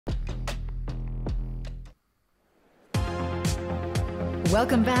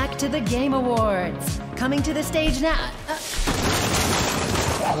Welcome back to the Game Awards. Coming to the stage now.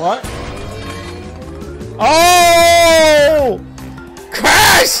 What? Oh!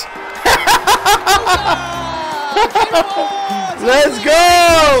 Crash! Let's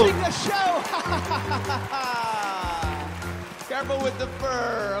go! Careful with the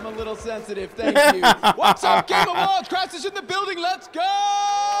fur. I'm a little sensitive. Thank you. What's up, Game Awards? Crash is in the building. Let's go!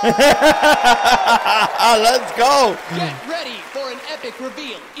 Let's go! Get ready for an epic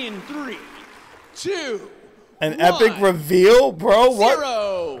reveal in 3, 2, An 1. epic reveal, bro? What?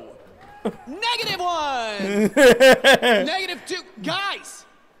 0. -1. -2. Guys,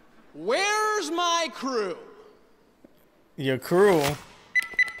 where's my crew? Your crew?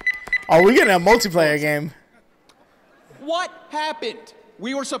 Oh, we getting a multiplayer game. What happened?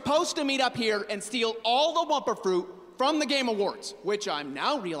 We were supposed to meet up here and steal all the Wumpa fruit from the Game Awards, which I'm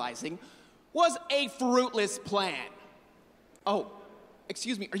now realizing was a fruitless plan. Oh,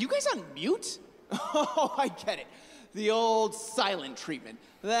 excuse me, are you guys on mute? Oh, I get it. The old silent treatment.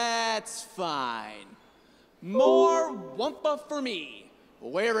 That's fine. More Wumpa for me,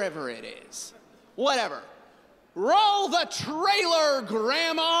 wherever it is. Whatever. Roll the trailer,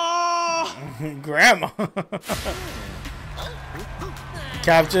 Grandma! Grandma.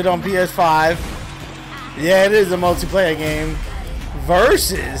 Captured on PS5. Yeah, it is a multiplayer game.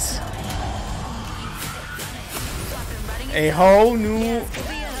 Versus a whole new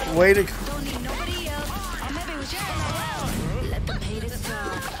way to...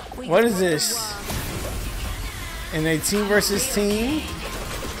 What is this? In a team versus team?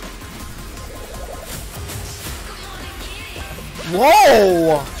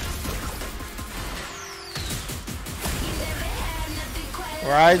 Whoa!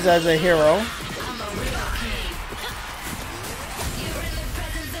 Rise as a hero.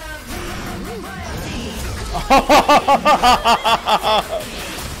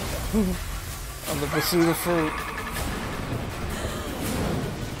 On the pursuit of fruit.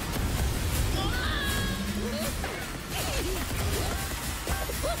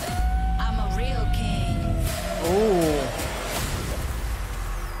 I'm a real king. Ooh.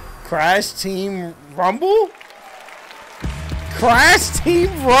 Crash Team Rumble? Crash Team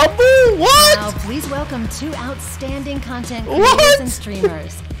Rumble? What? Now, please welcome 2 outstanding content What? creators and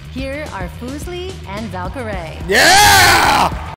streamers. Here are Foosley and Valkyrae. Yeah!